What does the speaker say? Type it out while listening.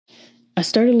I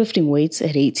started lifting weights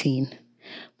at 18,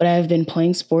 but I have been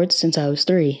playing sports since I was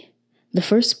 3. The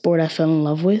first sport I fell in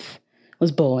love with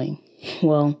was bowling.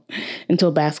 Well,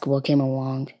 until basketball came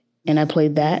along, and I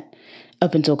played that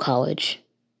up until college.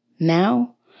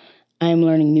 Now, I am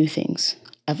learning new things.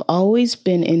 I've always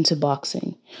been into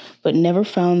boxing, but never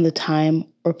found the time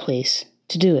or place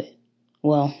to do it.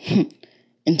 Well,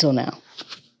 until now.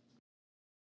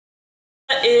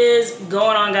 What is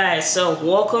going on, guys? So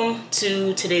welcome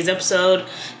to today's episode,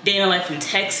 Day in the Life in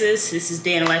Texas. This is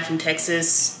Day in the Life in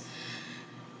Texas.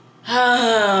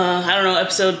 I don't know,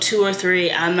 episode 2 or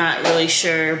 3, I'm not really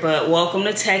sure, but welcome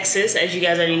to Texas. As you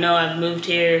guys already know, I've moved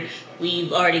here.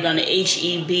 We've already gone to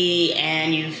HEB,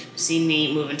 and you've seen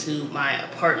me move into my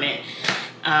apartment.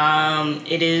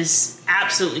 It is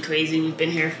absolutely crazy. We've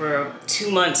been here for 2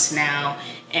 months now,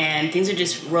 and things are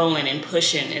just rolling and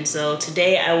pushing. And so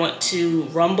today I went to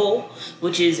Rumble,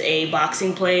 which is a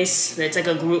boxing place. It's like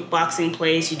a group boxing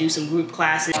place. You do some group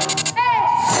classes.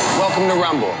 Welcome to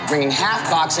Rumble, bringing half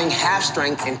boxing, half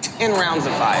strength, and 10 rounds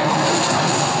of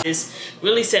fire. It's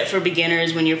really set for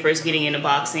beginners when you're first getting into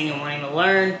boxing and wanting to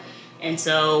learn. And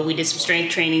so we did some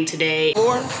strength training today.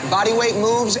 Or body weight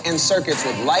moves and circuits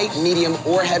with light, medium,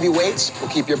 or heavy weights will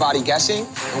keep your body guessing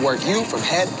and work you from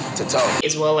head to toe.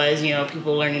 As well as,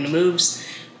 people learning the moves.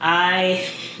 I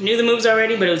knew the moves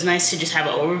already, but it was nice to just have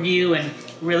an overview and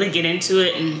really get into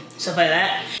it and stuff like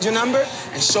that. Your number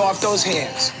and show off those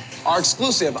hands. Our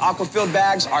exclusive aqua-filled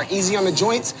bags are easy on the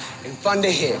joints and fun to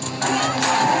hit.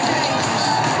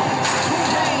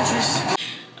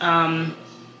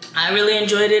 I really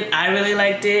enjoyed it. I really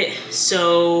liked it.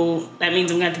 So that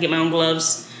means I'm gonna have to get my own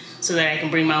gloves so that I can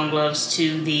bring my own gloves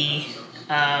to the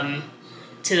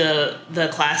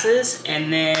classes,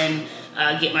 and then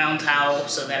get my own towel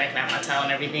so that I can have my towel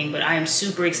and everything. But I am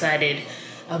super excited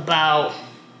about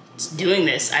doing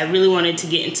this. I really wanted to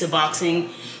get into boxing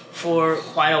for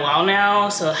quite a while now,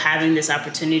 so having this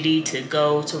opportunity to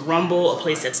go to Rumble, a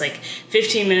place that's like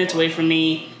 15 minutes away from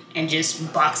me, and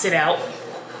just box it out.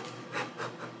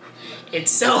 It's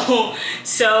so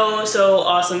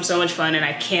awesome, so much fun, and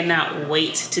I cannot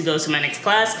wait to go to my next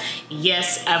class.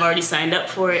 Yes, I've already signed up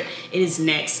for it. It is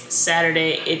next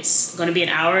Saturday. It's gonna be an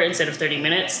hour instead of 30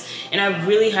 minutes, and I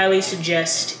really highly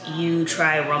suggest you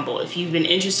try Rumble. If you've been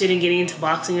interested in getting into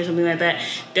boxing or something like that,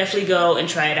 definitely go and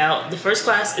try it out. The first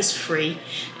class is free,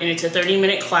 and it's a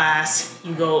 30-minute class.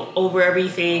 You go over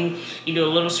everything, you do a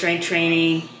little strength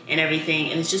training and everything,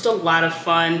 and it's just a lot of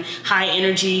fun, high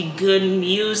energy, good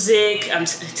music. I'm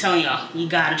telling y'all, you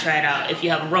gotta try it out. If you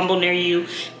have a Rumble near you,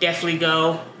 definitely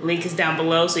go. Link is down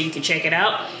below so you can check it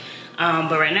out.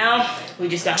 But right now, we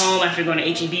just got home after going to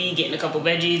HEB, getting a couple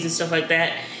veggies and stuff like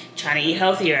that, trying to eat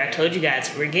healthier. I told you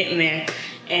guys, we're getting there.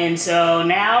 And so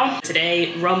now,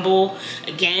 today, Rumble,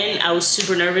 again, I was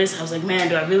super nervous. I was like, man,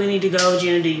 do I really need to go?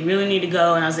 Gina, do you really need to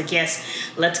go? And I was like, yes,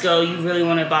 let's go. You really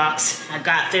want to box. I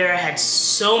got there. I had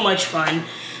so much fun.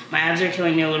 My abs are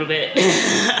killing me a little bit.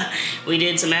 We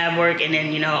did some ab work, and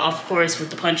then, of course, with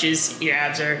the punches, your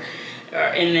abs are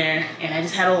in there. And I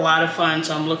just had a lot of fun,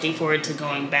 so I'm looking forward to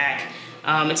going back.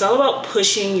 It's all about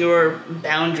pushing your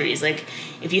boundaries. Like,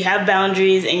 if you have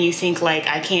boundaries and you think, like,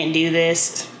 I can't do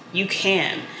this, you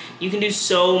can. You can do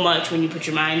so much when you put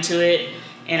your mind to it.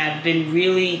 And I've been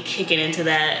really kicking into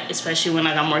that, especially when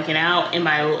I'm working out and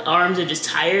my arms are just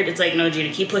tired. It's like, no,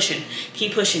 Gina, keep pushing.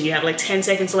 Keep pushing. You have like 10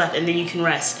 seconds left, and then you can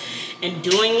rest. And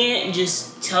doing it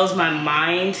just tells my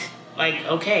mind, like,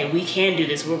 okay, we can do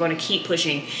this. We're going to keep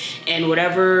pushing. And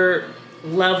whatever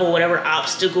level, whatever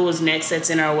obstacle is next that's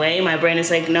in our way, my brain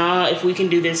is like, nah, if we can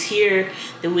do this here,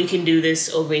 then we can do this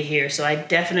over here. So I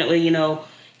definitely,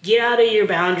 get out of your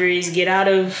boundaries, get out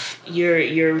of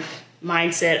your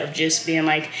mindset of just being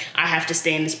like, I have to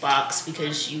stay in this box,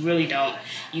 because you really don't.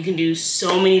 You can do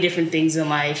so many different things in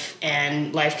life,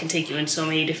 and life can take you in so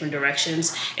many different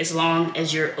directions as long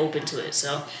as you're open to it.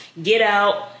 So get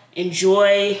out,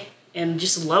 enjoy, and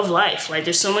just love life. Like,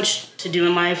 there's so much to do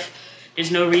in life.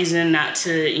 There's no reason not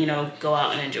to, go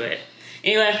out and enjoy it.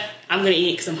 Anyway, I'm gonna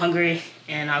eat because I'm hungry,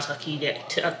 and I'll talk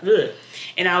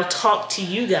to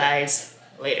you guys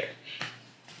later.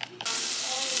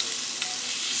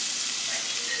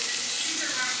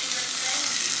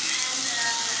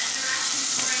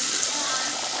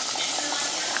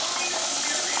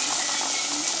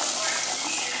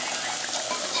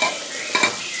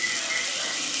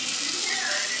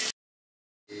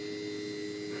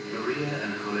 Maria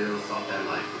and Julio thought their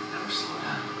life would never slow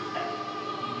down.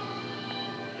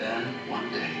 Then, one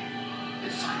day,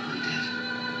 it finally did.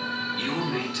 You were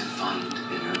made to find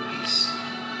inner peace.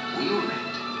 We were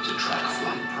made to track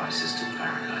flight prices to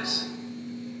paradise.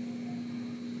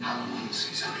 Halloween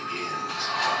season begins.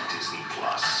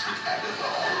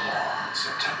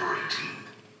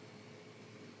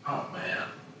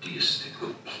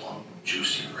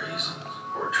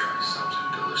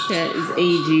 That is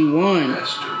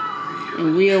AG1.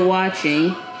 And we are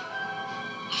watching,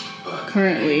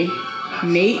 currently,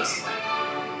 Nate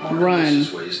run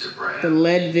the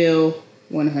Leadville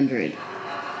 100.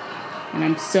 And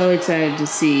I'm so excited to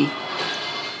see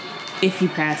if he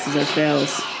passes or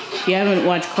fails. If you haven't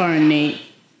watched Cara and Nate,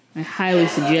 I highly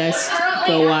suggest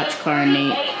go watch Cara and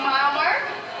Nate,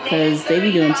 because they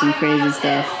be doing some crazy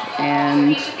stuff,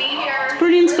 and it's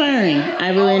pretty inspiring. I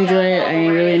really enjoy it. I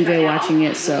really enjoy watching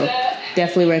it, so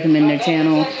definitely recommend their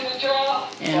channel.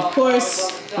 And of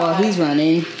course, while he's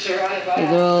running, the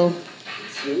girl,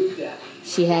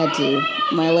 she had to.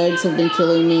 My legs have been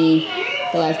killing me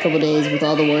the last couple days with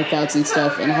all the workouts and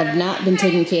stuff, and I have not been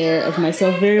taking care of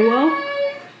myself very well.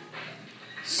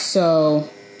 So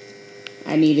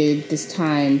I needed this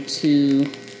time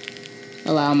to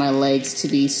allow my legs to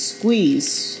be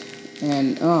squeezed.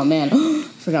 And oh man,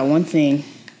 forgot one thing.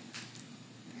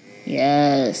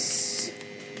 Yes,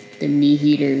 the knee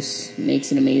heaters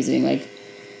makes it amazing. Like,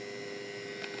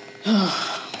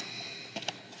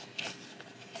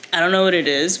 I don't know what it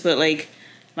is, but like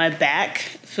my back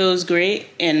feels great,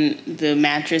 and the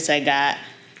mattress I got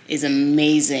is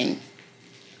amazing.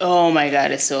 Oh my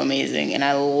God, it's so amazing, and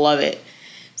I love it.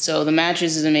 So the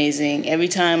mattress is amazing. Every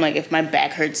time, like if my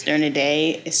back hurts during the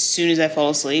day, as soon as I fall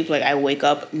asleep, like I wake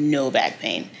up, no back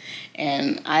pain.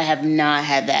 And I have not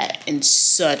had that in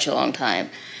such a long time.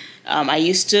 I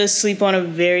used to sleep on a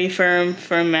very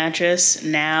firm mattress.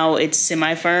 Now it's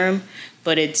semi-firm,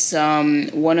 but it's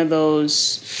one of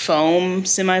those foam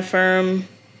semi-firm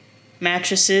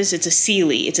mattresses. It's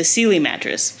a Sealy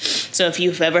mattress. So if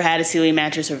you've ever had a Sealy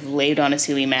mattress or laid on a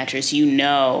Sealy mattress, you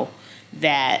know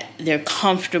that they're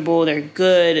comfortable, they're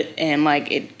good, and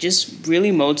like it just really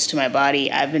molds to my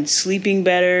body. I've been sleeping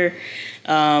better.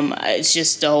 It's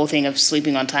just the whole thing of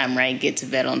sleeping on time, right? Get to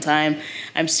bed on time.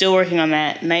 I'm still working on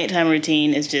that. Nighttime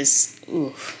routine is just,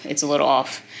 it's a little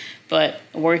off. But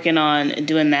working on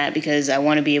doing that, because I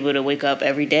want to be able to wake up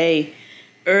every day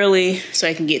early so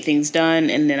I can get things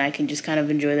done, and then I can just kind of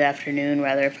enjoy the afternoon,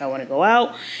 rather if I want to go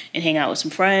out and hang out with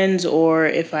some friends, or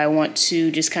if I want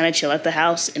to just kind of chill at the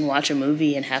house and watch a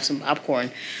movie and have some popcorn.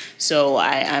 So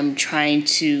I'm trying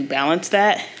to balance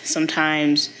that.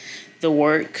 Sometimes the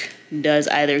work does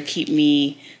either keep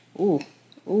me, ooh,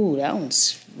 that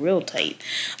one's real tight.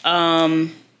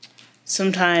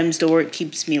 Sometimes the work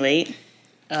keeps me late.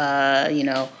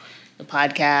 The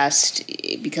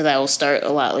podcast, because I will start a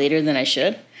lot later than I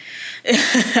should.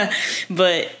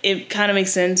 But it kind of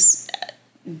makes sense.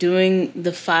 Doing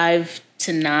the 5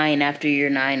 to 9 after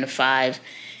your 9 to 5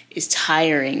 is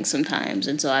tiring sometimes.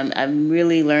 And so I'm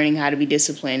really learning how to be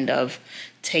disciplined of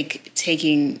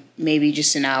taking maybe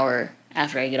just an hour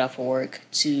after I get off of work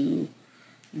to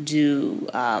do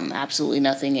absolutely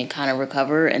nothing and kind of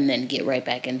recover, and then get right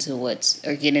back into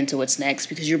get into what's next,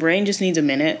 because your brain just needs a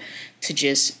minute to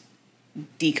just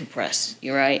decompress.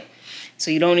 You're right.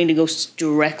 So you don't need to go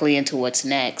directly into what's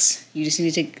next. You just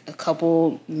need to take a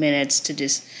couple minutes to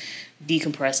just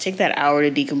decompress. Take that hour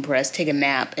to decompress, take a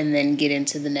nap, and then get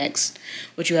into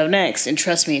what you have next. And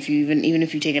trust me, even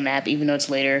if you take a nap, even though it's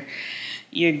later,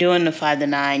 you're doing the 5 to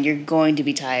 9, you're going to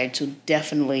be tired. So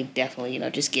definitely,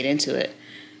 just get into it.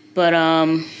 But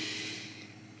I'm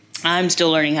still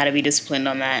learning how to be disciplined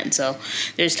on that. And so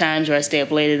there's times where I stay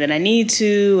up later than I need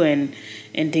to,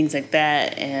 and things like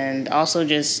that. And also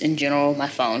just in general, my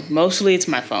phone. Mostly it's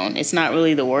my phone. It's not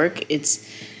really the work. It's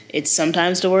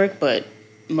sometimes the work, but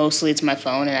mostly it's my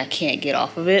phone, and I can't get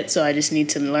off of it. So I just need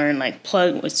to learn, like,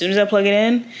 as soon as I plug it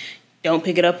in, don't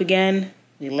pick it up again.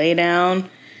 We lay down,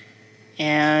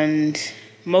 and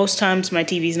most times my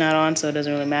TV's not on, so it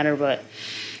doesn't really matter, but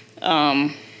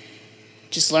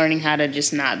just learning how to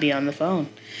just not be on the phone.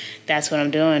 That's what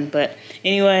I'm doing. But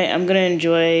anyway, I'm going to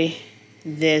enjoy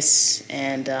this,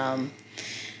 and I'm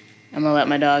going to let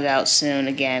my dog out soon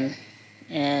again.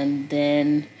 And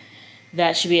then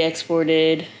that should be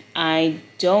exported. I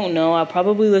don't know. I'll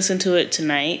probably listen to it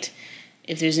tonight.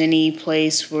 If there's any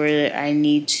place where I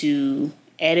need to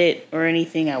edit or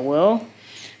anything, I will.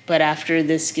 But after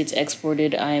this gets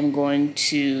exported, I am going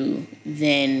to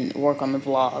then work on the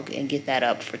vlog and get that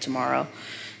up for tomorrow.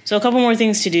 So a couple more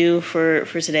things to do for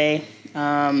today.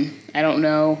 I don't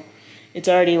know. It's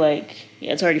already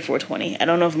it's already 4:20. I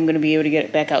don't know if I'm going to be able to get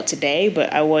it back out today,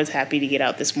 but I was happy to get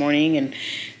out this morning and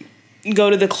go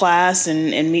to the class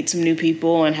and meet some new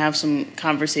people and have some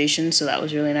conversations. So that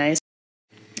was really nice.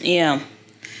 Yeah.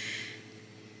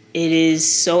 It is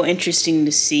so interesting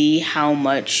to see how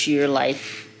much your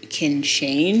life can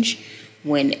change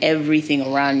when everything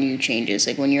around you changes.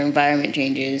 Like when your environment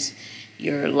changes,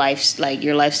 your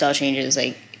lifestyle changes.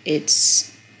 Like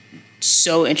it's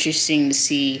so interesting to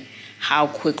see how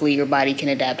quickly your body can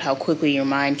adapt, how quickly your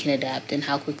mind can adapt, and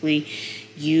how quickly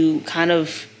you kind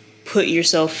of put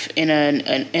yourself in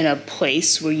a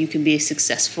place where you can be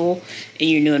successful in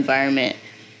your new environment.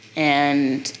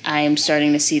 And I am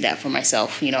starting to see that for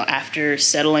myself, after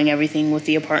settling everything with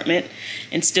the apartment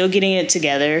and still getting it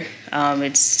together.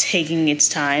 It's taking its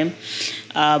time.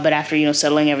 But after,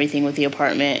 settling everything with the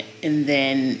apartment and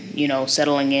then,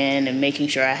 settling in and making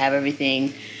sure I have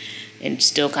everything and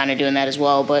still kind of doing that as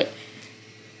well. But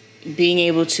being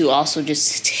able to also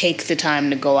just take the time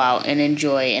to go out and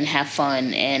enjoy and have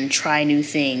fun and try new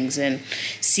things and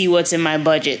see what's in my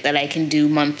budget that I can do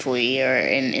monthly,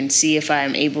 and see if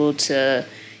I'm able to,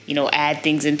 add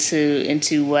things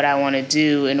into what I want to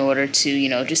do in order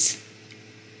to, just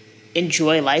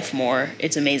enjoy life more.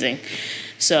 It's amazing.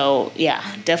 So yeah,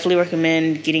 definitely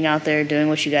recommend getting out there, doing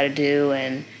what you got to do,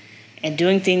 and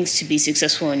doing things to be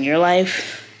successful in your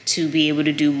life, to be able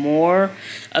to do more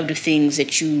of the things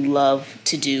that you love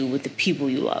to do with the people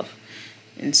you love.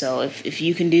 And so if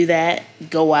you can do that,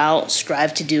 go out,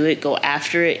 strive to do it, go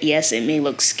after it. Yes, it may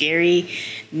look scary.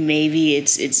 Maybe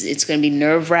it's going to be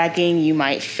nerve-wracking. You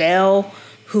might fail.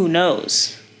 Who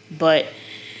knows? But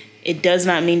it does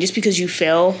not mean, just because you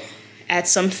fail at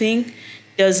something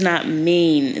does not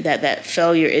mean that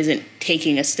failure isn't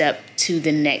taking a step to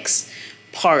the next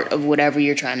part of whatever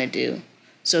you're trying to do.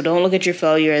 So don't look at your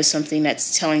failure as something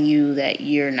that's telling you that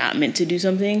you're not meant to do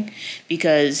something,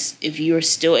 because if you're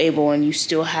still able and you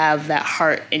still have that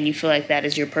heart and you feel like that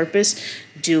is your purpose,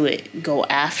 do it. Go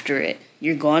after it.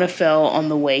 You're going to fail on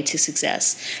the way to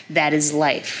success. That is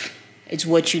life. It's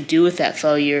what you do with that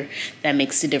failure that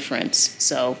makes the difference.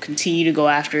 So continue to go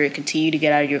after it. Continue to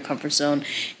get out of your comfort zone.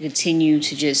 Continue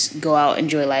to just go out,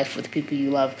 enjoy life with the people you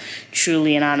love.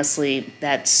 Truly and honestly,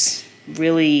 that's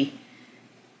really...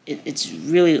 It's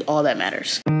really all that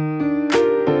matters.